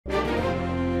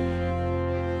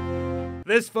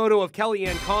This photo of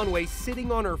Kellyanne Conway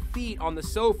sitting on her feet on the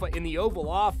sofa in the Oval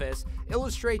Office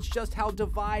illustrates just how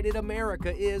divided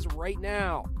America is right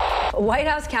now. White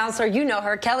House counselor, you know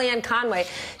her, Kellyanne Conway.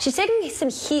 She's taking some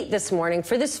heat this morning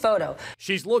for this photo.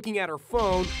 She's looking at her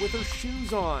phone with her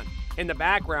shoes on. In the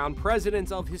background,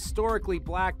 presidents of historically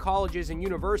black colleges and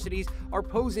universities are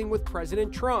posing with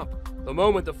President Trump. The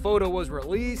moment the photo was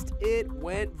released, it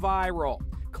went viral.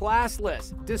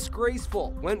 Classless,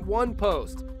 disgraceful, went one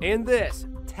post. And this,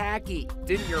 tacky,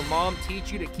 didn't your mom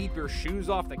teach you to keep your shoes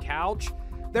off the couch?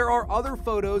 There are other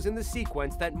photos in the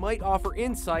sequence that might offer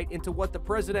insight into what the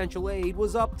presidential aide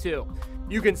was up to.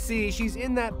 You can see she's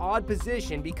in that odd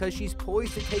position because she's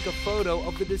poised to take a photo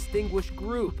of the distinguished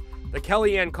group. The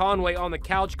Kellyanne Conway on the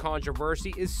couch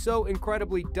controversy is so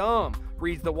incredibly dumb,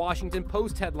 reads the Washington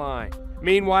Post headline.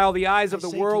 Meanwhile, the eyes of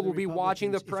the world will be watching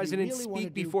the president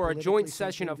speak before a joint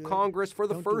session of Congress for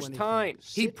the first time.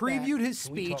 He previewed his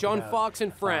speech on Fox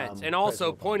and Friends and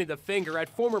also pointed the finger at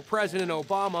former President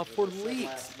Obama for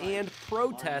leaks and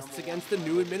protests against the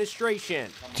new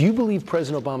administration. Do you believe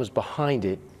President Obama is behind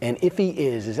it? And if he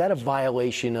is that a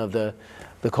violation of the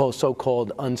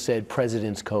so-called unsaid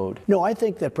President's Code? No, I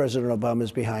think that President Obama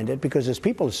is behind it because his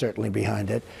people are certainly behind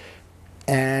it.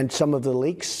 And some of the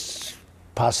leaks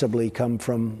possibly come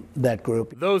from that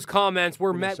group. Those comments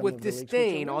were met with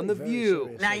disdain on The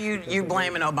View. Now you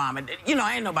blaming Obama. You know,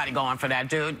 ain't nobody going for that,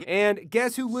 dude. And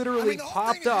guess who literally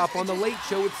popped up on The Late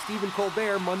Show with Stephen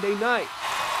Colbert Monday night?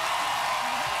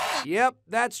 Yep,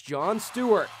 that's Jon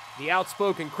Stewart. The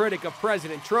outspoken critic of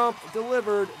President Trump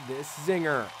delivered this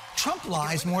zinger. Trump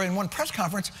lies more in one press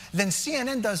conference than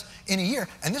CNN does in a year.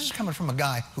 And this is coming from a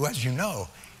guy who, as you know,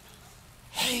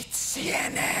 hates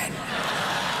CNN.